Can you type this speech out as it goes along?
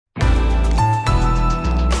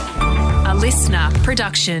listener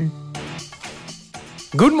production.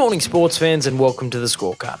 Good morning, sports fans, and welcome to The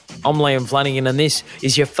Scorecard. I'm Liam Flanagan, and this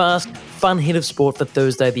is your fast, fun hit of sport for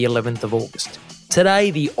Thursday, the 11th of August. Today,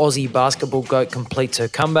 the Aussie basketball GOAT completes her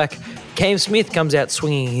comeback. Cam Smith comes out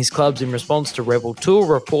swinging his clubs in response to Rebel Tour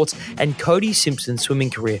reports, and Cody Simpson's swimming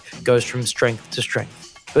career goes from strength to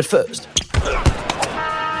strength. But first,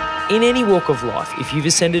 in any walk of life, if you've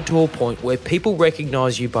ascended to a point where people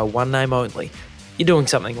recognise you by one name only, you're doing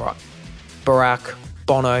something right. Barack,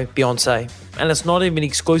 Bono, Beyonce, and it's not even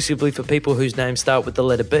exclusively for people whose names start with the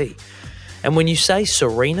letter B. And when you say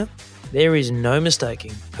Serena, there is no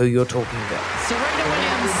mistaking who you're talking about. Serena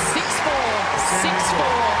Williams, 6'4",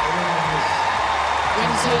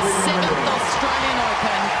 wins her 7th Australian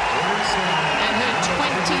Open and her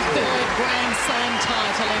 23rd Grand Slam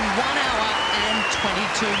title in 1 hour and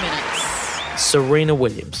 22 minutes. Serena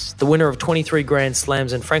Williams, the winner of 23 Grand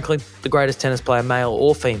Slams and frankly, the greatest tennis player, male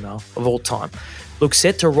or female, of all time, looks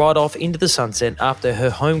set to ride off into the sunset after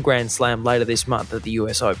her home Grand Slam later this month at the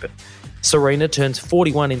US Open. Serena turns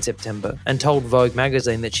 41 in September and told Vogue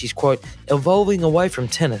magazine that she's, quote, evolving away from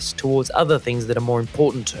tennis towards other things that are more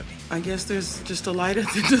important to me. I guess there's just a light at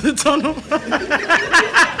the end of the tunnel.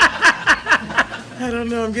 I don't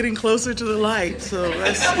know, I'm getting closer to the light, so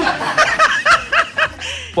that's...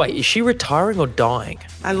 Wait, is she retiring or dying?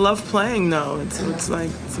 I love playing though, it's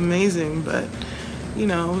amazing, but you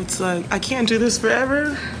know, it's like, I can't do this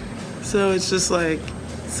forever, so it's just like,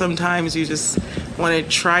 sometimes you just want to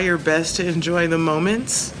try your best to enjoy the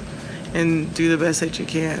moments and do the best that you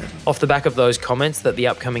can. Off the back of those comments that the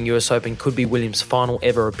upcoming US Open could be Williams' final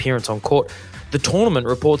ever appearance on court, the tournament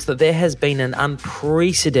reports that there has been an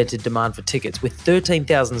unprecedented demand for tickets, with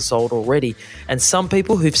 13,000 sold already, and some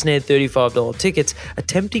people who've snared $35 tickets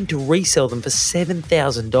attempting to resell them for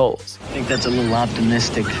 $7,000. I think that's a little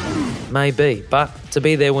optimistic. Maybe, but to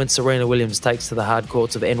be there when Serena Williams takes to the hard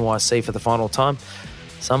courts of NYC for the final time,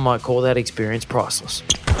 some might call that experience priceless.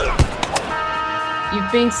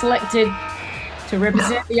 You've been selected to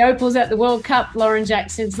represent the Opals at the World Cup, Lauren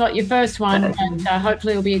Jackson. It's not your first one, but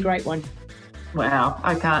hopefully it'll be a great one. Wow,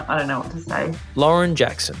 I don't know what to say. Lauren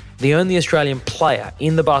Jackson, the only Australian player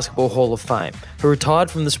in the Basketball Hall of Fame, who retired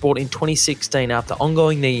from the sport in 2016 after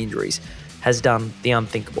ongoing knee injuries, has done the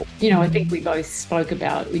unthinkable. You know, I think we both spoke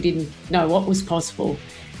about, we didn't know what was possible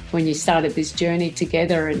when you started this journey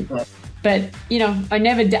together. But, you know, I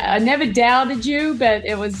never doubted you, but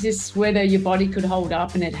it was just whether your body could hold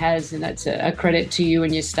up, and it has. And that's a credit to you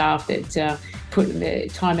and your staff that put the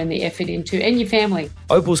time and the effort into, and your family.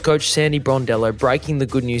 Opals coach Sandy Brondello breaking the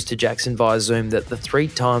good news to Jackson via Zoom that the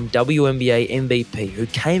three-time WNBA MVP, who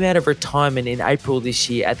came out of retirement in April this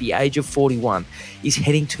year at the age of 41, is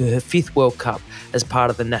heading to her 5th World Cup as part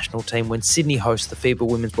of the national team when Sydney hosts the FIBA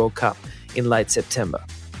Women's World Cup in late September.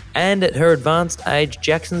 And at her advanced age,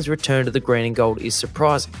 Jackson's return to the green and gold is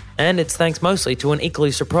surprising. And it's thanks mostly to an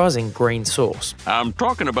equally surprising green source. I'm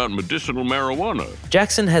talking about medicinal marijuana.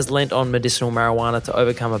 Jackson has lent on medicinal marijuana to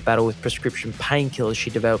overcome a battle with prescription painkillers she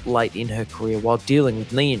developed late in her career while dealing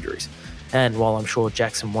with knee injuries. And while I'm sure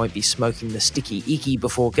Jackson won't be smoking the sticky icky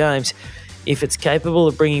before games, if it's capable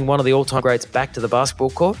of bringing one of the all-time greats back to the basketball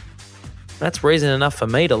court, that's reason enough for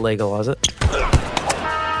me to legalise it.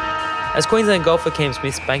 As Queensland golfer Cam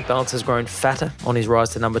Smith's bank balance has grown fatter on his rise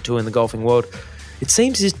to number 2 in the golfing world, it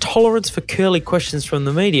seems his tolerance for curly questions from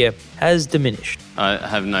the media has diminished. I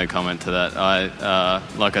have no comment to that.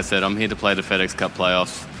 Like I said, I'm here to play the FedEx Cup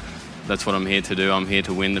playoffs. That's what I'm here to do. I'm here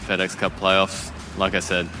to win the FedEx Cup playoffs. Like I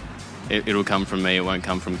said, it'll come from me. It won't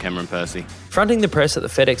come from Cameron Percy. Fronting the press at the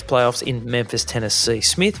FedEx playoffs in Memphis, Tennessee,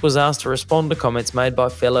 Smith was asked to respond to comments made by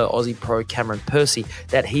fellow Aussie pro Cameron Percy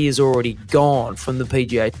that he is already gone from the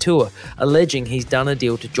PGA Tour, alleging he's done a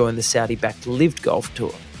deal to join the Saudi-backed Live Golf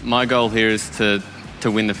Tour. My goal here is to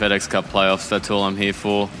win the FedEx Cup playoffs. That's all I'm here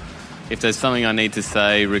for. If there's something I need to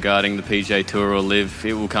say regarding the PGA Tour or Live,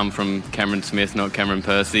 it will come from Cameron Smith, not Cameron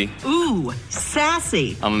Percy. Ooh,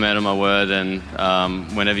 sassy. I'm a man of my word, and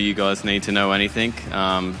whenever you guys need to know anything,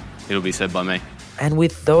 it'll be said by me. And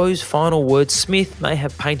with those final words, Smith may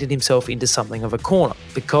have painted himself into something of a corner,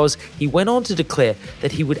 because he went on to declare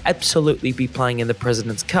that he would absolutely be playing in the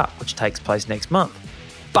President's Cup, which takes place next month.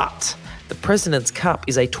 But the President's Cup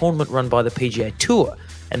is a tournament run by the PGA Tour,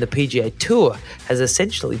 and the PGA Tour has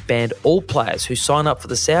essentially banned all players who sign up for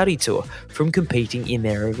the Saudi Tour from competing in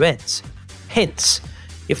their events. Hence,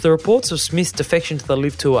 if the reports of Smith's defection to the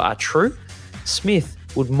Live Tour are true, Smith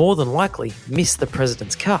would more than likely miss the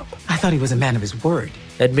President's Cup. I thought he was a man of his word.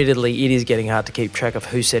 Admittedly, it is getting hard to keep track of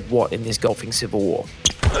who said what in this golfing civil war.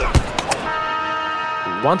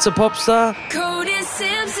 Once a pop star, Cody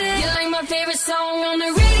Simpson, you're like my favorite song on the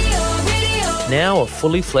radio. now a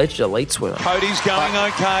fully fledged elite swimmer. Cody's going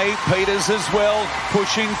okay. Peters as well,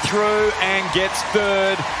 pushing through and gets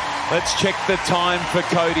third. Let's check the time for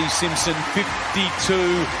Cody Simpson,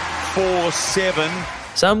 52.47.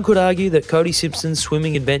 Some could argue that Cody Simpson's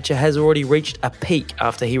swimming adventure has already reached a peak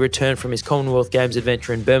after he returned from his Commonwealth Games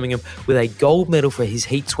adventure in Birmingham with a gold medal for his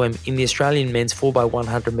heat swim in the Australian men's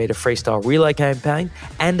 4x100 metre freestyle relay campaign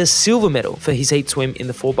and a silver medal for his heat swim in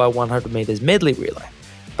the 4x100 metres medley relay.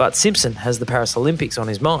 But Simpson has the Paris Olympics on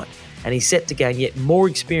his mind, and he's set to gain yet more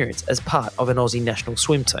experience as part of an Aussie national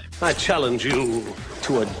swim team. I challenge you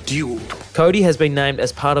to a duel. Cody has been named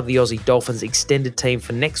as part of the Aussie Dolphins extended team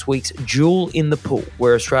for next week's Duel in the Pool,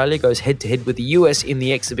 where Australia goes head-to-head with the US in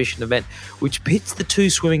the exhibition event, which pits the two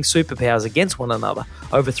swimming superpowers against one another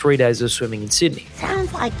over 3 days of swimming in Sydney.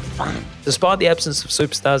 Sounds like fun. Despite the absence of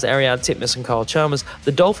superstars Ariarne Titmus and Kyle Chalmers,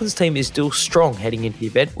 the Dolphins team is still strong heading into the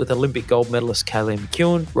event, with Olympic gold medalist Kayleen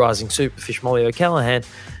McEwen, rising superfish Molly O'Callaghan,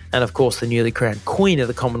 and of course the newly crowned Queen of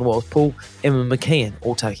the Commonwealth Pool, Emma McKeon,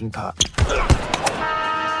 all taking part.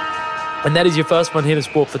 And that is your first Fun Hit of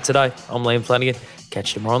Sport for today. I'm Liam Flanagan.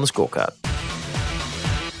 Catch you tomorrow on the scorecard.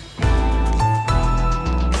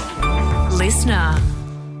 Listener.